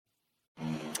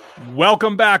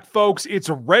Welcome back, folks. It's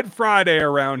a Red Friday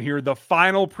around here. The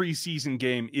final preseason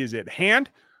game is at hand.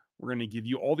 We're going to give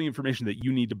you all the information that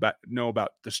you need to know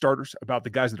about the starters, about the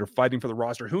guys that are fighting for the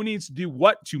roster, who needs to do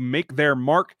what to make their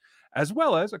mark, as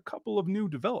well as a couple of new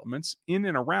developments in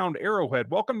and around Arrowhead.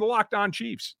 Welcome to Locked On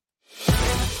Chiefs.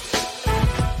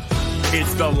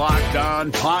 It's the Locked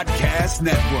On Podcast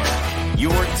Network,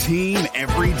 your team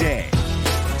every day.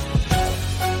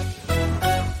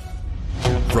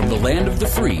 From the land of the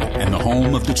free and the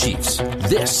home of the Chiefs,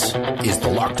 this is the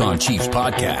Locked On Chiefs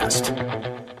podcast.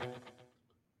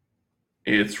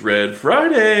 It's Red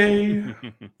Friday.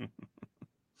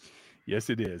 Yes,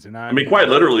 it is. And I mean, quite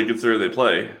literally, consider they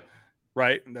play.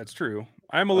 Right, that's true.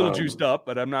 I'm a little juiced up,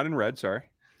 but I'm not in red, sorry.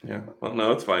 Yeah, well,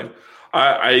 no, it's fine.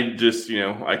 I just,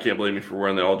 I can't blame you for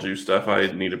wearing the all juice stuff. I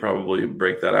need to probably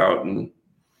break that out and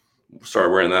start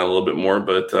wearing that a little bit more.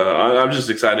 But I'm just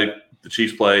excited the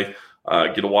Chiefs play.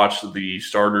 Get to watch the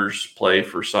starters play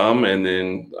for some. And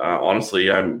then, honestly,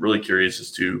 I'm really curious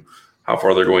as to how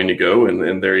far they're going to go.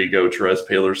 And there you go, Therese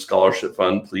Paylor Scholarship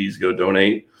Fund. Please go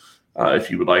donate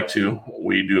if you would like to.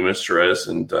 We do miss Therese,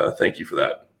 and thank you for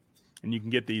that. And you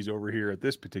can get these over here at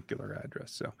this particular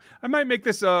address. So I might make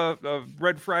this a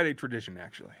Red Friday tradition,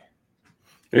 actually.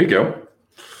 There you go.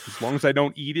 As long as I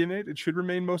don't eat in it, it should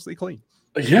remain mostly clean.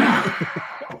 Yeah.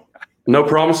 No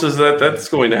promises that that's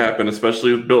going to happen,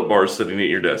 especially with Built Bars sitting at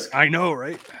your desk. I know,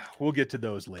 right? We'll get to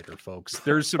those later, folks.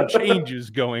 There's some changes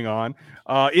going on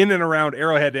in and around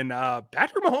Arrowhead, and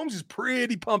Patrick Mahomes is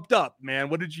pretty pumped up, man.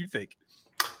 What did you think?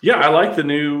 Yeah, I like the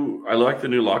new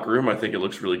locker room. I think it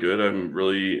looks really good. I'm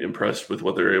really impressed with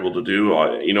what they're able to do.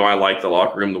 I like the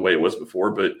locker room the way it was before,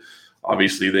 but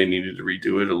obviously they needed to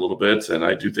redo it a little bit, and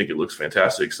I do think it looks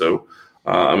fantastic. So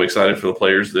I'm excited for the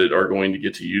players that are going to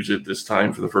get to use it this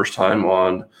time for the first time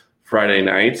on Friday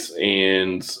nights,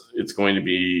 and it's going to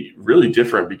be really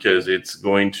different because it's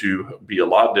going to be a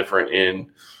lot different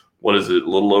in, a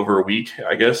little over a week,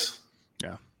 I guess?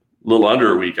 Yeah. A little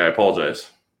under a week, I apologize.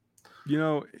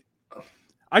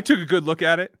 I took a good look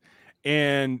at it,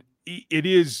 and it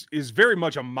is very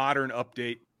much a modern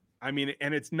update. I mean,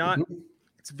 and it's not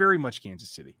it's very much Kansas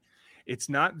City. It's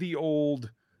not the old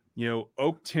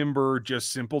oak timber,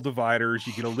 just simple dividers.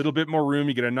 You get a little bit more room.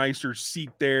 You get a nicer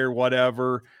seat there,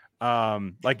 whatever.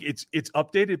 Like it's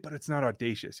updated, but it's not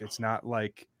audacious. It's not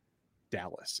like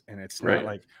Dallas, and it's not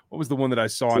like, what was the one that I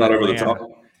saw? It's not over the top.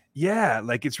 Yeah,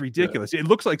 like it's ridiculous. Yeah. It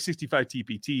looks like 65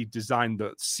 TPT designed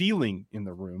the ceiling in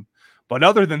the room, but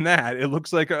other than that, it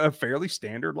looks like a fairly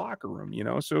standard locker room.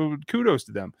 So kudos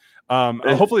to them.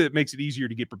 Hopefully, it makes it easier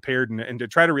to get prepared and to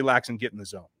try to relax and get in the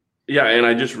zone. Yeah, and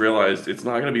I just realized it's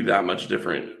not going to be that much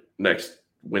different next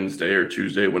Wednesday or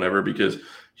Tuesday, whenever, because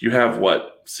you have,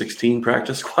 16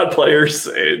 practice squad players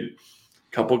and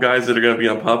a couple guys that are going to be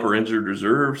on PUP or injured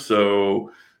reserve.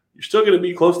 So you're still going to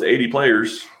be close to 80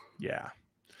 players. Yeah.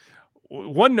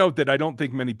 One note that I don't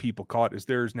think many people caught is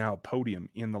there's now a podium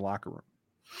in the locker room.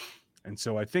 And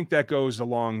so I think that goes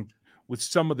along with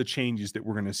some of the changes that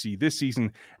we're going to see this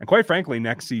season, and quite frankly,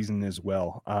 next season as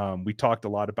well. We talked a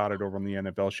lot about it over on the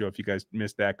NFL show. If you guys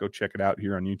missed that, go check it out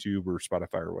here on YouTube or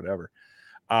Spotify or whatever.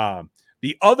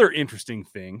 The other interesting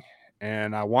thing,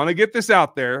 and I want to get this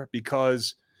out there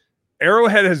because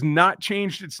Arrowhead has not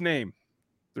changed its name.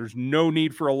 There's no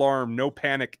need for alarm, no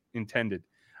panic intended.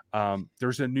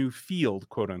 There's a new field,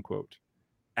 quote unquote,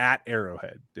 at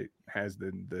Arrowhead that has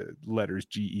the letters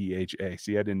GEHA.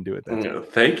 See, I didn't do it that time.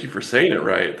 Thank you for saying it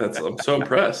right. I'm so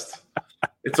impressed.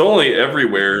 It's only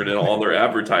everywhere in all their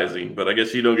advertising, but I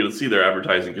guess you don't get to see their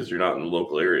advertising because you're not in the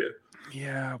local area.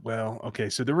 Yeah, well, okay.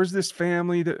 So there was this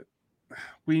family that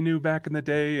we knew back in the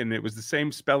day, and it was the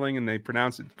same spelling, and they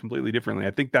pronounce it completely differently.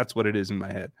 I think that's what it is in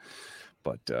my head.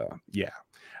 But yeah.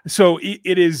 So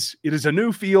it is a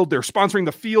new field. They're sponsoring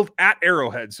the field at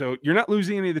Arrowhead. So you're not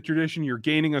losing any of the tradition. You're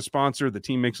gaining a sponsor. The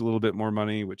team makes a little bit more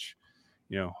money, which,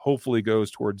 hopefully goes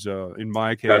towards, in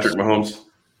my case, Patrick Mahomes.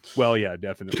 Well, yeah,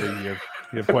 definitely. You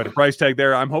have quite a price tag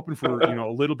there. I'm hoping for,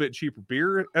 a little bit cheaper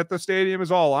beer at the stadium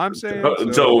is all I'm saying.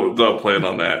 So. Don't plan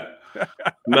on that.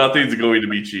 Nothing's going to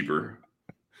be cheaper.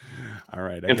 All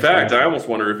right. In fact, I almost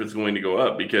wonder if it's going to go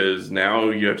up because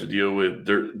now you have to deal with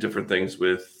different things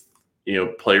with,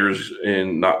 players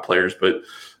and not players, but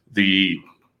the,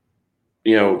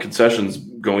 concessions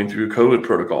going through COVID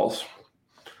protocols.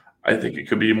 I think it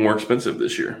could be more expensive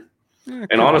this year. Yeah,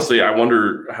 and honestly, I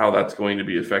wonder how that's going to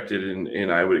be affected.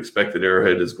 And I would expect that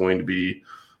Arrowhead is going to be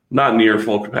not near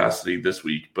full capacity this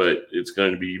week, but it's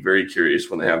going to be very curious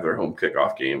when they have their home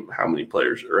kickoff game, how many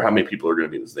players or how many people are going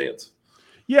to be in the stands.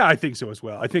 Yeah, I think so as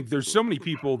well. I think there's so many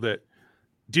people that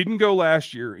Didn't go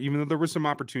last year, even though there were some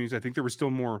opportunities. I think there were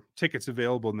still more tickets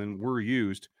available than were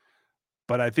used.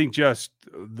 But I think just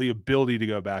the ability to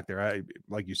go back there,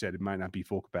 like you said, it might not be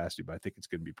full capacity, but I think it's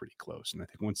going to be pretty close. And I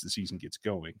think once the season gets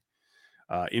going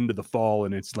into the fall,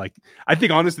 and it's like, I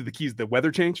think honestly the key is the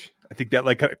weather change. I think that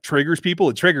like triggers people.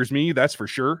 It triggers me, that's for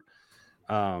sure.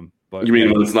 But you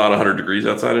mean when it's not 100 degrees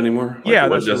outside anymore? Like yeah,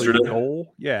 that's really the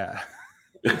goal. Yeah,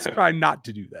 let's try not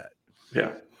to do that.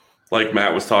 Yeah. Like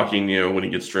Matt was talking, when he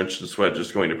gets drenched in sweat,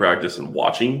 just going to practice and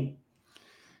watching.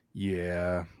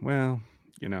 Yeah. Well,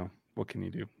 what can you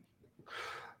do?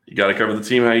 You got to cover the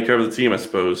team how you cover the team, I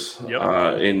suppose. Yep.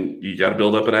 And you got to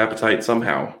build up an appetite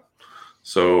somehow.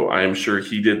 So I am sure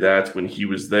he did that when he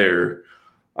was there.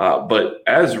 But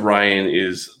as Ryan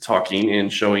is talking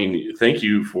and showing, thank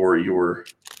you for your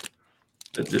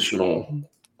additional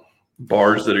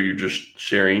bars that you're just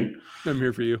sharing. I'm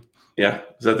here for you. Yeah.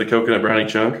 Is that the coconut brownie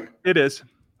chunk? It is.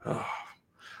 Oh,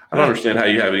 I don't understand how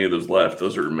you have any of those left.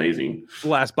 Those are amazing. The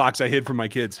last box I hid from my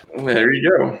kids. There you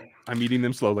go. I'm eating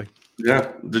them slowly.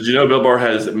 Yeah. Did you know Built Bar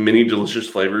has many delicious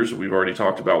flavors? We've already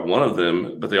talked about one of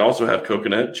them, but they also have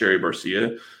coconut, cherry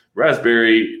barcia,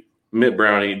 raspberry, mint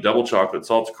brownie, double chocolate,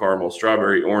 salted caramel,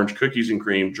 strawberry, orange, cookies and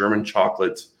cream, German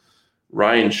chocolate.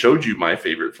 Ryan showed you my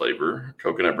favorite flavor,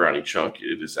 coconut brownie chunk.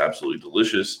 It is absolutely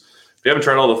delicious. If you haven't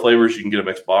tried all the flavors, you can get a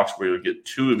mixed box where you'll get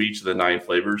 2 of each of the 9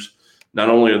 flavors. Not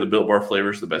only are the Built Bar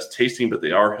flavors the best tasting, but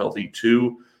they are healthy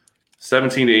too.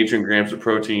 17 to 18 grams of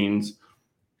proteins,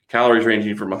 calories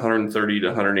ranging from 130 to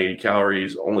 180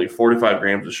 calories, only 45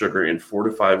 grams of sugar, and 4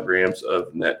 to 5 grams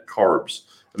of net carbs.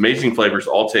 Amazing flavors,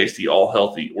 all tasty, all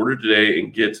healthy. Order today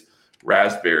and get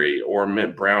raspberry or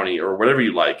mint brownie or whatever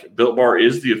you like. Built Bar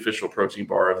is the official protein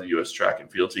bar of the U.S. track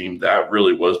and field team. That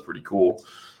really was pretty cool.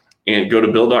 And go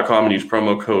to build.com and use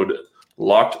promo code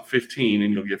LOCKED15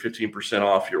 and you'll get 15%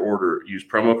 off your order. Use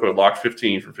promo code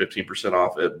LOCKED15 for 15%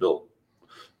 off at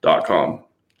build.com.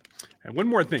 And one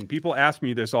more thing. People ask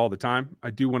me this all the time. I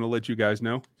do want to let you guys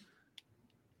know.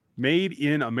 Made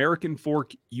in American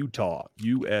Fork, Utah,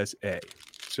 USA.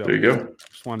 So there you go.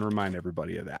 Just want to remind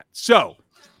everybody of that. So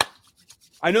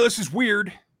I know this is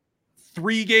weird.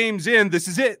 3 games in. This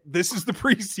is it. This is the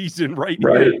preseason right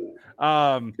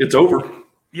here. It's over.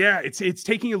 Yeah, it's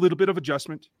taking a little bit of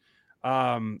adjustment.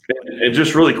 And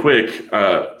just really quick,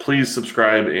 please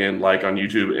subscribe and like on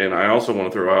YouTube. And I also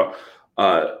want to throw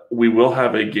out, we will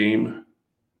have a game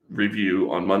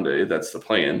review on Monday. That's the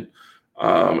plan.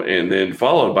 And then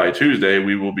followed by Tuesday,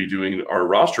 we will be doing our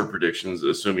roster predictions,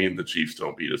 assuming the Chiefs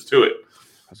don't beat us to it.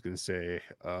 I was going to say,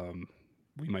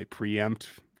 we might preempt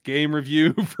game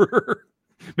review for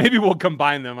maybe we'll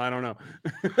combine them. I don't know.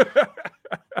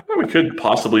 We could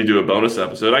possibly do a bonus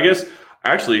episode. I guess,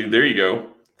 actually, there you go.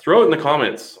 Throw it in the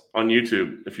comments on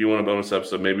YouTube if you want a bonus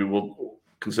episode. Maybe we'll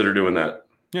consider doing that.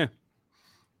 Yeah.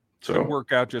 So it'll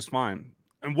work out just fine.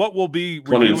 And what we'll be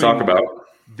plenty to talk about.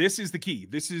 This is the key.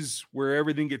 This is where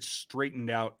everything gets straightened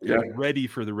out and ready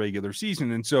for the regular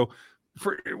season. And so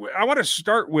I want to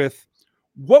start with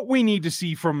what we need to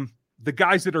see from the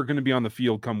guys that are going to be on the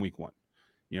field come week 1.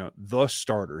 The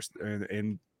starters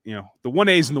and the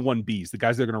 1As and the 1Bs, the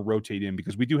guys that are going to rotate in,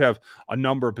 because we do have a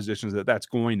number of positions that's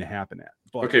going to happen at.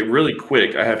 But, okay, really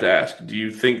quick, I have to ask, do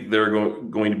you think there are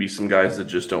going to be some guys that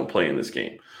just don't play in this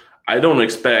game? I don't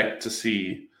expect to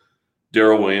see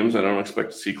Darrell Williams. I don't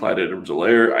expect to see Clyde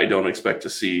Edwards-Helaire. I don't expect to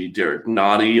see Derek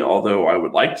Nottie, although I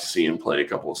would like to see him play a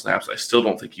couple of snaps. I still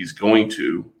don't think he's going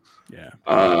to. Yeah.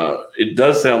 It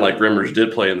does sound like Rimmers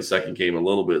did play in the second game a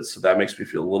little bit, so that makes me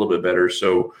feel a little bit better.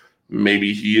 So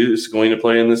maybe he is going to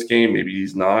play in this game. Maybe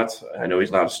he's not. I know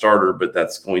he's not a starter, but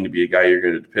that's going to be a guy you're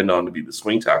going to depend on to be the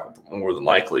swing tackle more than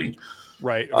likely.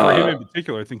 Right. For him in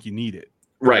particular, I think you need it.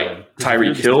 Right.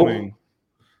 Tyreek Hill.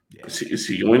 Yeah. Is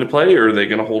he going to play, or are they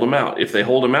going to hold him out? If they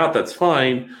hold him out, that's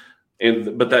fine.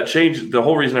 But that change. The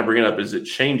whole reason I bring it up is it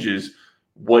changes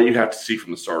what you have to see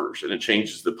from the starters, and it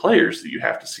changes the players that you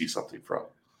have to see something from.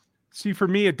 See, for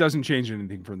me, it doesn't change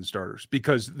anything from the starters,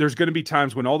 because there's going to be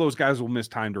times when all those guys will miss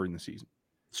time during the season.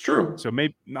 It's true. So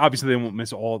maybe obviously they won't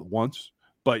miss all at once,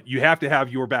 but you have to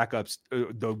have your backups,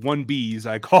 the 1Bs,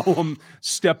 I call them,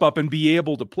 step up and be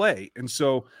able to play. And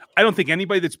so I don't think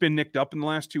anybody that's been nicked up in the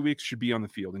last 2 weeks should be on the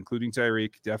field, including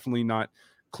Tyreek. Definitely not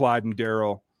Clyde and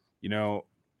Darrell.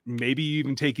 Maybe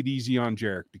even take it easy on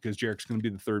Jarek, because Jarek's going to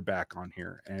be the third back on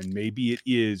here. And maybe it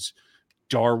is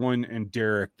Darwin and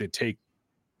Derek that take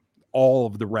all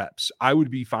of the reps. I would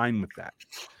be fine with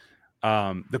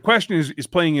that. The question is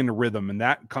playing into rhythm, and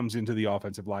that comes into the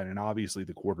offensive line and obviously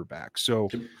the quarterback. So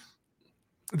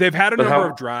they've had a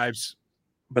number of drives.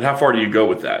 But how far do you go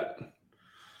with that?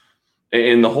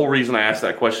 And the whole reason I asked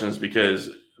that question is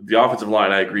because the offensive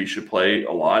line, I agree, should play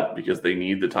a lot because they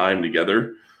need the time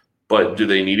together. But do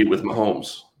they need it with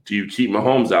Mahomes? Do you keep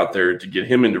Mahomes out there to get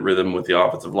him into rhythm with the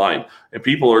offensive line? And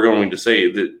people are going to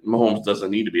say that Mahomes doesn't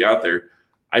need to be out there.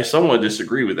 I somewhat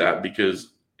disagree with that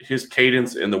because his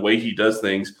cadence and the way he does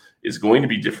things is going to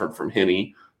be different from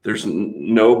Henne. There's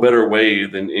no better way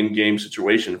than in-game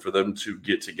situation for them to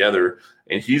get together,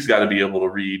 and he's got to be able to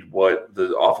read what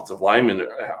the offensive linemen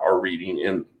are reading.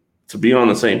 And to be on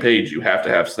the same page, you have to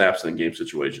have snaps in game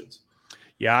situations.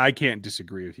 Yeah, I can't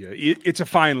disagree with you. It's a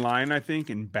fine line, I think,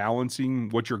 in balancing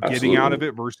what you're getting out of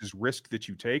it versus risk that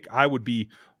you take. I would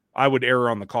err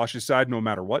on the cautious side no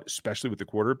matter what, especially with the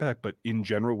quarterback, but in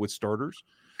general with starters.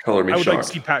 Color me I would shocked. like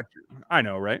to see Patrick. I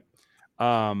know, right?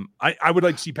 I would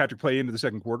like to see Patrick play into the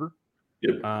second quarter.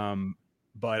 Yep.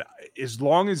 But as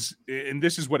long as, and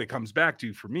this is what it comes back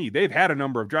to for me, they've had a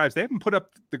number of drives. They haven't put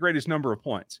up the greatest number of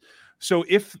points. So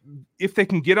if they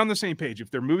can get on the same page,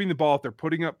 if they're moving the ball, if they're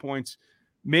putting up points,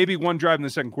 maybe one drive in the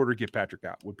second quarter, get Patrick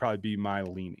out would probably be my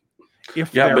leaning.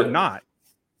 If they're not,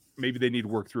 maybe they need to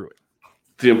work through it.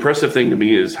 The impressive thing to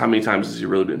me is how many times has he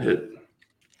really been hit?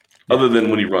 Other than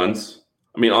when he runs.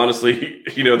 I mean, honestly,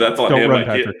 that's on him. Run,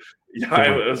 Patrick. I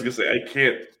was going to say, I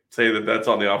can't say that that's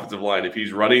on the offensive line. If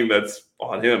he's running, that's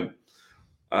on him.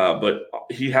 But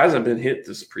he hasn't been hit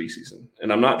this preseason.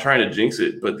 And I'm not trying to jinx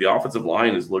it, but the offensive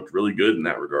line has looked really good in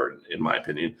that regard, in my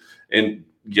opinion. And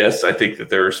yes, I think that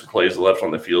there are some plays left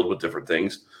on the field with different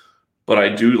things, but I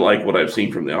do like what I've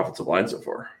seen from the offensive line so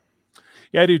far.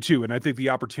 Yeah, I do too. And I think the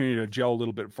opportunity to gel a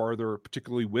little bit farther,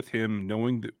 particularly with him,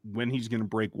 knowing that when he's going to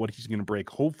break, what he's going to break,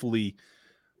 hopefully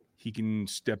he can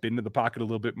step into the pocket a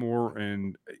little bit more.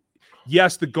 And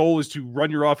yes, the goal is to run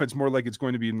your offense more like it's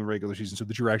going to be in the regular season so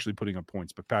that you're actually putting up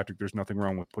points. But Patrick, there's nothing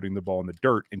wrong with putting the ball in the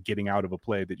dirt and getting out of a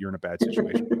play that you're in a bad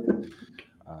situation.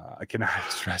 I cannot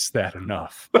stress that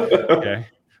enough. Okay.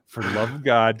 For the love of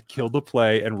God, kill the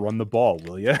play and run the ball,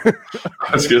 will you?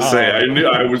 I was going to say,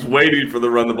 I was waiting for the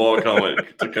run the ball comment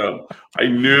to come. I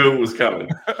knew it was coming.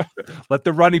 Let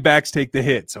the running backs take the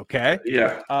hits, okay?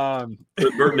 Yeah.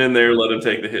 Put Burton in there, let him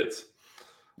take the hits.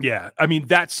 Yeah. I mean,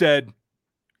 that said,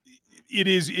 it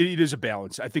is a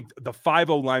balance. I think the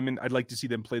 5-0 linemen, I'd like to see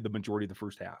them play the majority of the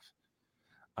first half.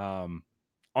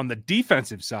 On the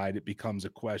defensive side, it becomes a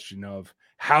question of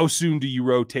how soon do you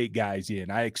rotate guys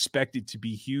in? I expect it to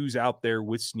be Hughes out there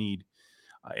with Snead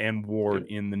and Ward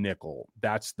in the nickel.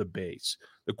 That's the base.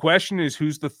 The question is,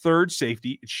 who's the third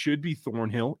safety? It should be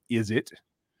Thornhill. Is it?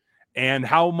 And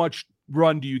how much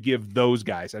run do you give those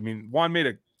guys? I mean, Juan made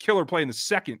a killer play in the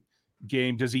second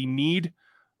game. Does he need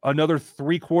another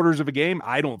 3/4 of a game?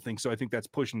 I don't think so. I think that's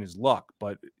pushing his luck.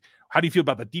 But how do you feel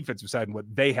about the defensive side and what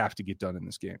they have to get done in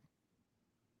this game?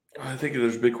 I think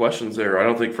there's big questions there. I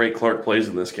don't think Frank Clark plays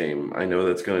in this game. I know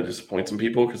that's going to disappoint some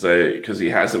people because he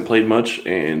hasn't played much,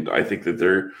 and I think that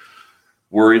they're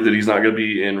worried that he's not going to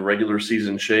be in regular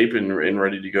season shape and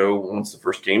ready to go once the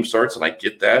first game starts, and I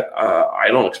get that. I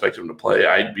don't expect him to play.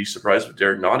 I'd be surprised if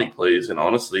Derek Nottie plays, and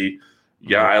honestly,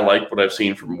 yeah, I like what I've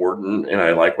seen from Morton, and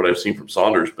I like what I've seen from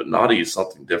Saunders, but Nottie is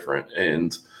something different,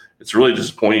 and it's really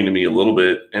disappointing to me a little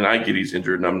bit, and I get he's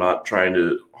injured, and I'm not trying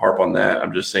to harp on that.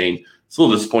 I'm just saying it's a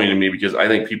little disappointing to me because I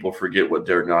think people forget what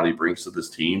Derek Nottie brings to this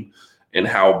team and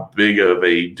how big of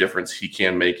a difference he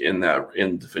can make in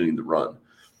defending the run.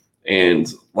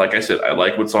 And like I said, I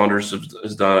like what Saunders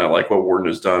has done. I like what Warden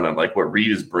has done. I like what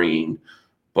Reed is bringing.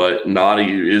 But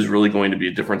Nottie is really going to be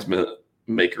a difference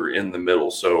maker in the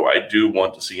middle. So I do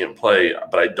want to see him play,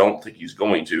 but I don't think he's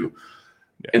going to.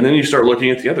 Yeah. And then you start looking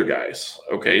at the other guys.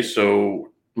 Okay,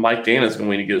 so Mike Dana is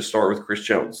going to get a start with Chris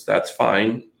Jones. That's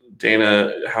fine.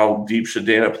 Dana, how deep should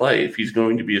Dana play? If he's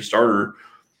going to be a starter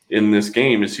in this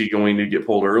game, is he going to get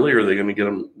pulled early, or are they going to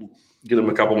get him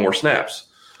a couple more snaps?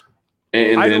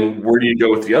 And then where do you go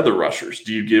with the other rushers?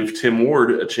 Do you give Tim Ward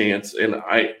a chance? And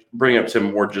I bring up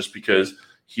Tim Ward just because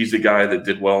he's the guy that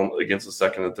did well against the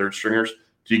second and third stringers.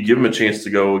 Do you give him a chance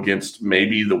to go against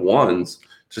maybe the ones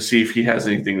to see if he has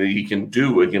anything that he can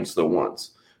do against the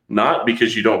ones? Not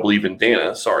because you don't believe in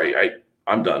Dana. Sorry,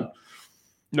 I'm done.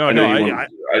 No, I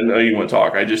know you want to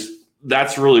talk.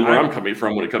 That's really where I'm coming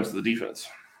from when it comes to the defense.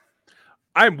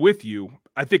 I'm with you.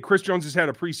 I think Chris Jones has had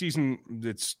a preseason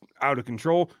that's out of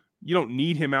control. You don't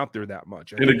need him out there that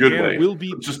much. In a good Dana way. Will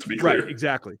be, just to be clear. Right,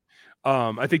 exactly.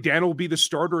 I think Dana will be the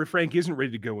starter if Frank isn't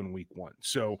ready to go in week 1.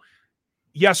 So,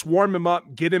 yes, warm him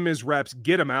up, get him his reps,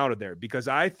 get him out of there. Because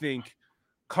I think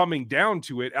coming down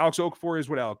to it, Alex Okafor is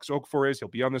what Alex Okafor is. He'll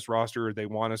be on this roster. They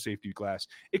want a safety class.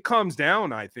 It comes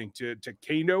down, I think, to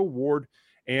Kano, Ward,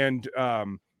 and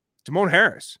Damone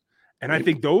Harris. And I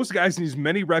think those guys need as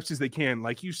many reps as they can.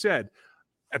 Like you said,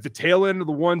 at the tail end of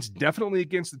the ones, definitely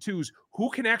against the twos, who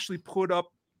can actually put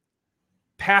up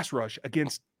pass rush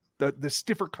against the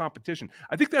stiffer competition.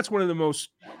 I think that's one of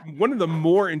the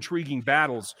more intriguing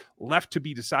battles left to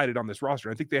be decided on this roster.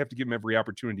 I think they have to give them every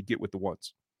opportunity to get with the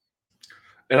ones.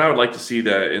 And I would like to see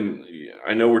that. And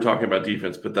I know we're talking about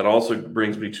defense, but that also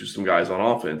brings me to some guys on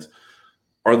offense.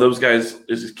 Are those guys,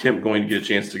 is Kemp going to get a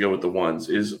chance to go with the ones?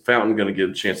 Is Fountain going to get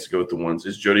a chance to go with the ones?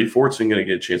 Is Jody Fortson going to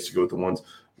get a chance to go with the ones?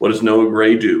 What does Noah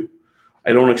Gray do?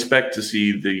 I don't expect to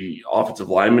see the offensive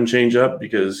lineman change up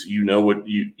because you know what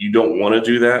you don't want to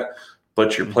do that.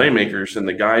 But your playmakers and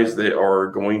the guys that are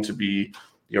going to be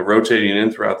rotating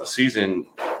in throughout the season,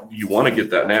 you want to get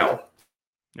that now.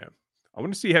 Yeah, I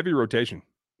want to see heavy rotation.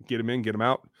 Get them in, get them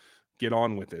out, get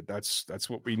on with it. That's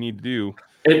what we need to do,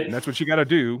 and that's what you got to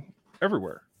do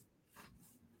everywhere.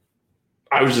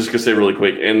 I was just going to say really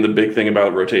quick, and the big thing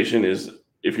about rotation is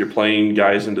if you're playing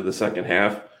guys into the second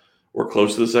half or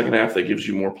close to the second half, that gives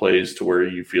you more plays to where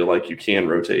you feel like you can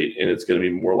rotate, and it's going to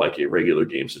be more like a regular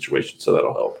game situation, so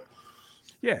that'll help.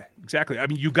 Yeah, exactly. I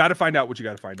mean, you got to find out what you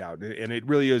got to find out, and it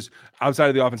really is outside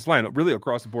of the offensive line, really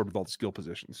across the board with all the skill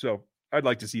positions. So I'd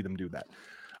like to see them do that.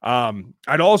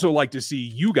 I'd also like to see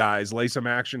you guys lay some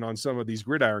action on some of these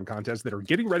gridiron contests that are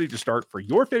getting ready to start for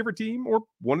your favorite team or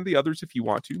one of the others if you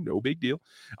want to. No big deal.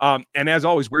 And as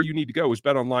always, where you need to go is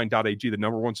betonline.ag, the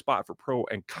number one spot for pro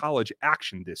and college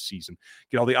action this season.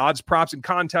 Get all the odds, props, and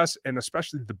contests, and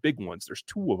especially the big ones. There's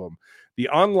two of them. The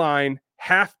online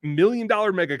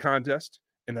 $500,000 mega contest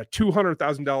and the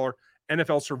 $200,000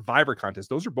 NFL Survivor Contest.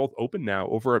 Those are both open now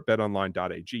over at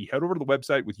betonline.ag. Head over to the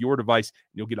website with your device,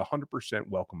 and you'll get a 100%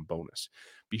 welcome bonus.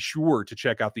 Be sure to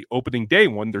check out the opening day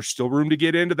one. There's still room to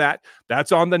get into that.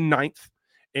 That's on the 9th,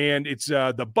 and it's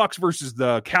the Bucks versus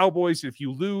the Cowboys. If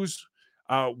you lose,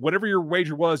 whatever your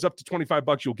wager was, up to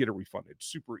 $25, you'll get it refunded.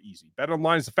 Super easy.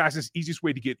 BetOnline is the fastest, easiest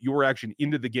way to get your action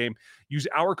into the game. Use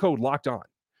our code LOCKEDON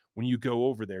when you go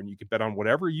over there, and you can bet on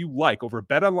whatever you like over at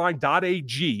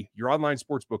betonline.ag, your online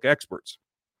sportsbook experts.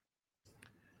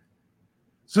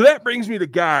 So that brings me to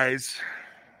guys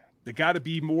that got to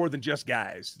be more than just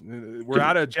guys. We're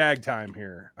out of Jag time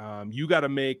here. You got to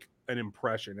make an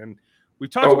impression. And we've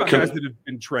talked about guys that have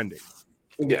been trending.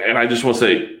 Yeah, and I just want to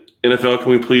say, NFL,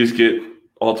 can we please get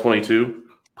all 22?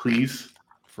 Please.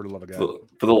 For the love of God.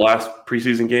 For the last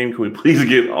preseason game, can we please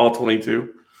get all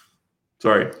 22?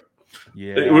 Sorry.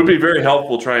 Yeah, it would be very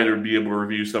helpful trying to be able to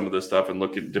review some of this stuff and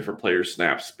look at different players'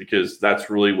 snaps, because that's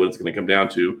really what it's going to come down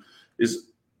to is,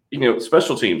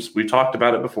 special teams. We talked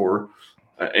about it before,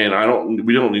 and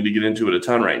we don't need to get into it a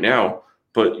ton right now,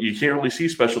 but you can't really see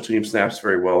special team snaps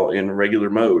very well in regular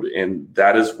mode, and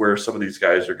that is where some of these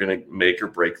guys are going to make or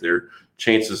break their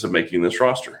chances of making this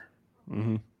roster.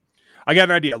 Mm-hmm. I got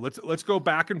an idea. Let's go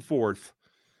back and forth.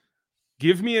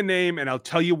 Give me a name, and I'll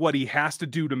tell you what he has to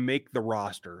do to make the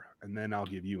roster, and then I'll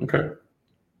give you a name.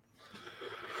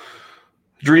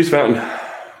 Dries Fountain.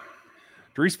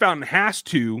 Dries Fountain has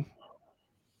to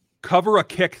cover a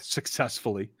kick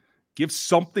successfully, give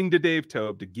something to Dave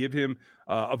Toub to give him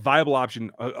a viable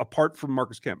option apart from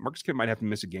Marcus Kemp. Marcus Kemp might have to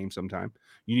miss a game sometime.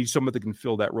 You need someone that can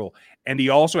fill that role. And he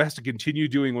also has to continue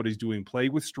doing what he's doing, play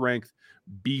with strength,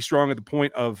 be strong at the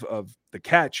point of the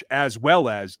catch, as well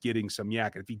as getting some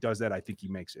yak. And if he does that, I think he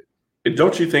makes it.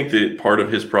 Don't you think that part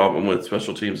of his problem with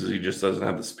special teams is he just doesn't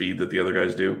have the speed that the other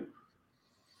guys do?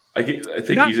 I think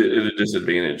he's at a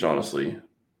disadvantage, honestly.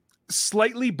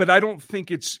 Slightly, but I don't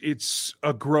think it's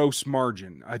a gross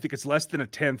margin. I think it's less than a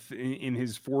tenth in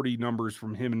his 40 numbers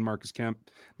from him and Marcus Kemp.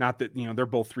 Not that, they're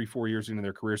both 3-4 years into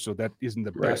their career, so that isn't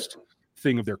the best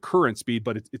thing of their current speed,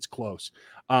 but it's close.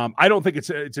 I don't think it's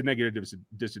a negative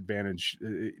disadvantage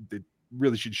that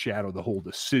really should shadow the whole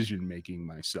decision making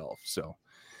myself. So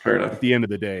fair enough. At the end of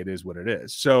the day, it is what it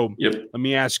is. So Let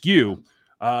me ask you,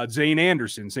 Zane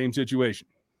Anderson, same situation.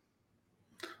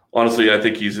 Honestly, I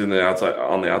think he's on the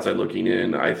outside looking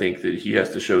in. I think that he has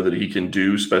to show that he can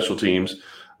do special teams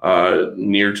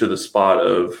near to the spot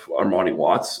of Armani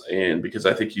Watts, and because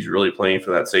I think he's really playing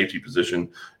for that safety position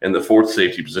and the fourth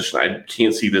safety position. I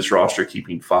can't see this roster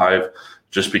keeping 5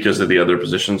 just because of the other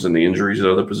positions and the injuries at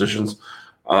other positions.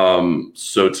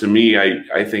 So to me,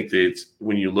 I think that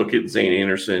when you look at Zane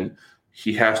Anderson,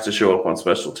 he has to show up on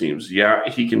special teams. Yeah,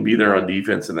 he can be there on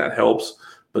defense, and that helps.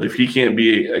 But if he can't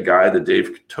be a guy that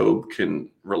Dave Toub can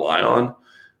rely on,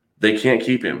 they can't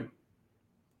keep him,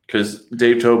 because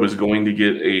Dave Toub is going to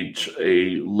get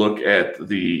a look at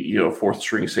the fourth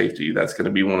string safety. That's going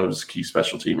to be one of his key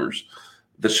special teamers.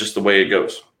 That's just the way it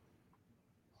goes.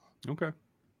 Okay,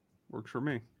 works for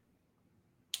me.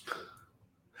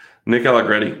 Nick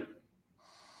Allegretti.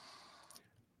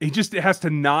 He just has to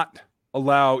not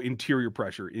allow interior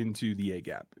pressure into the A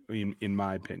gap, in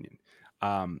my opinion.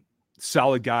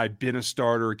 Solid guy, been a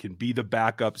starter, can be the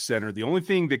backup center. The only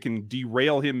thing that can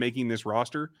derail him making this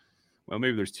roster, well,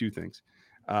 maybe there's two things,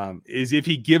 is if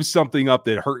he gives something up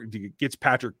that gets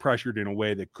Patrick pressured in a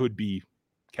way that could be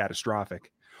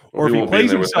catastrophic. Or if he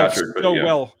plays himself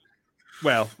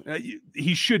well,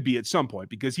 he should be at some point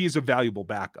because he is a valuable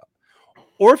backup.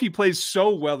 Or if he plays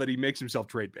so well that he makes himself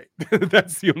trade bait.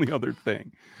 That's the only other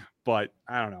thing. But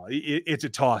I don't know. It's a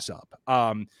toss-up.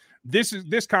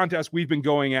 This contest we've been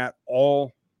going at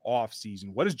all off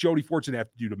season. What does Jody Fortson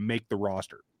have to do to make the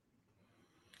roster?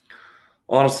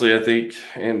 Honestly, I think,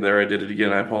 and there I did it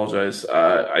again, I apologize.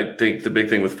 I think the big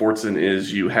thing with Fortson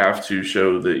is you have to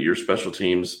show that your special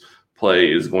teams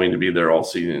play is going to be there all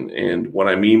season. And what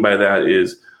I mean by that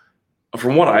is,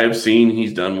 from what I have seen,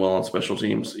 he's done well on special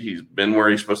teams. He's been where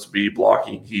he's supposed to be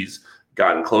blocking. He's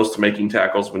gotten close to making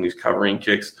tackles when he's covering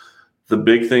kicks. The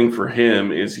big thing for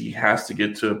him is he has to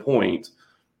get to a point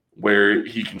where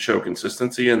he can show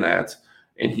consistency in that,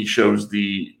 and he shows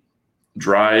the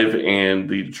drive and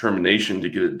the determination to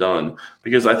get it done,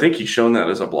 because I think he's shown that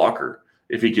as a blocker.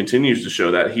 If he continues to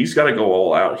show that, he's got to go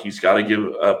all out. He's got to give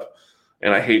up,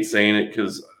 and I hate saying it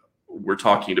because we're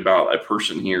talking about a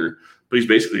person here, but he's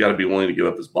basically got to be willing to give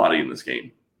up his body in this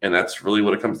game, and that's really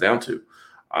what it comes down to.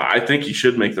 I think he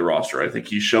should make the roster. I think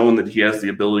he's shown that he has the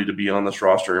ability to be on this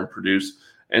roster and produce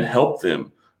and help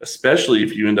them, especially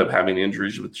if you end up having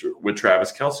injuries with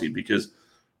Travis Kelce, because,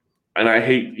 and I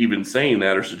hate even saying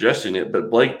that or suggesting it, but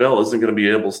Blake Bell isn't going to be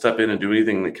able to step in and do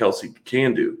anything that Kelce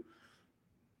can do.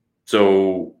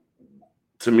 So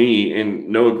to me, and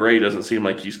Noah Gray doesn't seem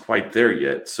like he's quite there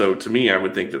yet. So to me, I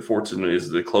would think that Fortson is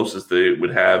the closest they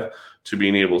would have to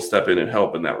being able to step in and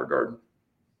help in that regard.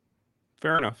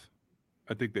 Fair enough.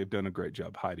 I think they've done a great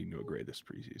job hiding Noah Gray this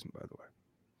preseason, by the way.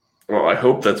 Well, I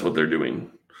hope that's what they're doing.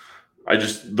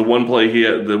 The one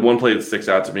play that sticks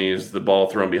out to me is the ball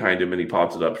thrown behind him and he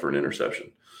pops it up for an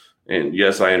interception. And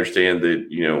yes, I understand that,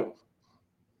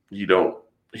 he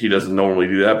doesn't normally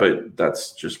do that, but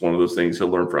that's just one of those things he'll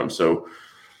learn from. So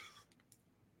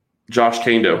Josh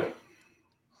Kando.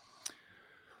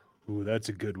 Ooh, that's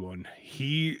a good one.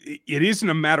 It isn't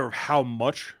a matter of how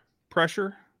much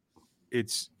pressure.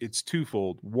 It's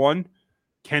twofold. One,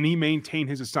 can he maintain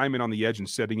his assignment on the edge and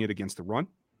setting it against the run,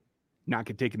 not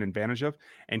get taken advantage of?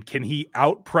 And can he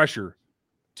out pressure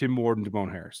Tim Ward and Damone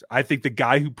Harris? I think the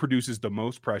guy who produces the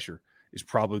most pressure is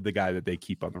probably the guy that they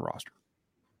keep on the roster.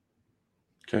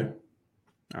 Okay.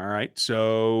 All right.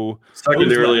 So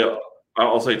secondarily,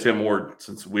 I'll say Tim Ward.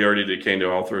 Since we already did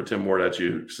Kando, I'll throw Tim Ward at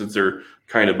you since they're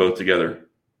kind of both together.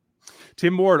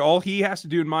 Tim Ward, all he has to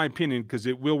do, in my opinion, because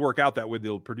it will work out that way,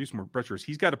 they'll produce more pressure, is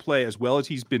he's got to play as well as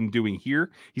he's been doing here.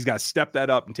 He's got to step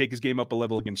that up and take his game up a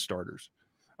level against starters,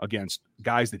 against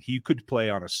guys that he could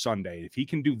play on a Sunday. If he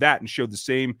can do that and show the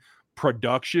same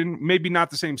production, maybe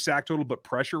not the same sack total, but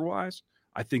pressure-wise,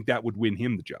 I think that would win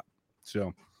him the job.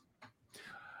 So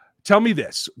tell me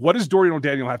this. What does Dorian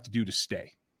O'Daniel have to do to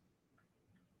stay?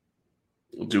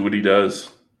 Do what he does.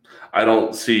 I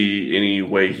don't see any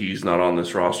way he's not on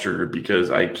this roster because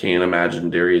I can't imagine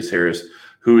Darius Harris,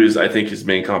 who is, I think, his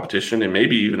main competition, and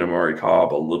maybe even Amari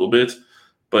Cobb a little bit.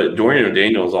 But Dorian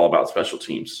O'Daniel is all about special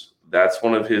teams. That's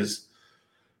one of Dave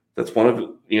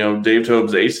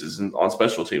Tobe's aces on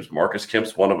special teams. Marcus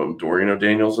Kemp's one of them. Dorian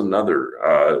O'Daniel's another.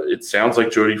 It sounds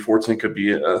like Jody Fortson could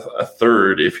be a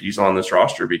third if he's on this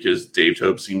roster because Dave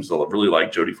Tobe seems to really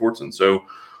like Jody Fortson. So,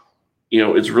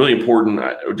 it's really important.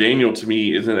 O'Daniel, to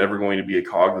me, isn't ever going to be a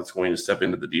cog that's going to step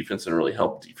into the defense and really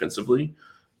help defensively,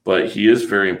 but he is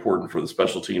very important for the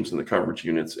special teams and the coverage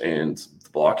units and the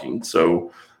blocking.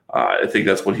 So I think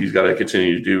that's what he's got to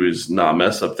continue to do, is not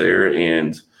mess up there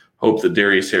and hope that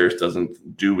Darius Harris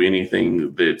doesn't do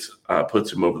anything that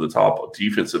puts him over the top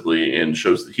defensively and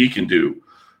shows that he can do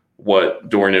a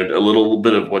little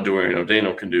bit of what Dorian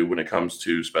O'Daniel can do when it comes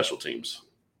to special teams.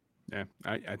 Yeah,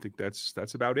 I think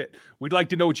that's about it. We'd like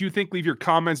to know what you think. Leave your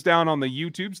comments down on the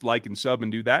YouTubes, like and sub, and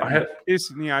do that.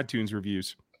 It's in the iTunes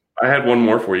reviews. I had one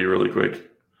more for you really quick.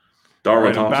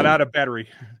 Darwin Thompson. About out of battery.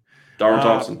 Darwin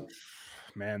Thompson.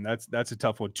 Man, that's a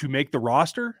tough one. To make the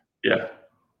roster? Yeah.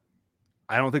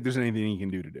 I don't think there's anything he can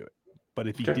do to do it. But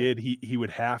if he did, he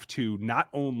would have to not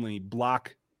only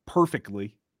block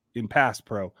perfectly in pass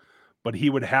pro, but he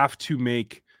would have to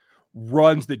make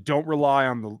runs that don't rely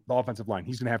on the offensive line.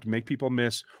 He's going to have to make people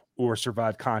miss or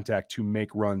survive contact to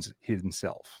make runs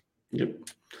himself. Yep.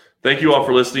 Thank you all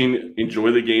for listening.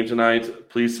 Enjoy the game tonight.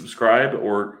 Please subscribe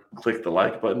or click the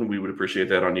like button. We would appreciate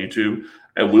that on YouTube.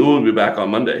 And we will be back on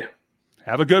Monday.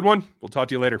 Have a good one. We'll talk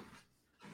to you later.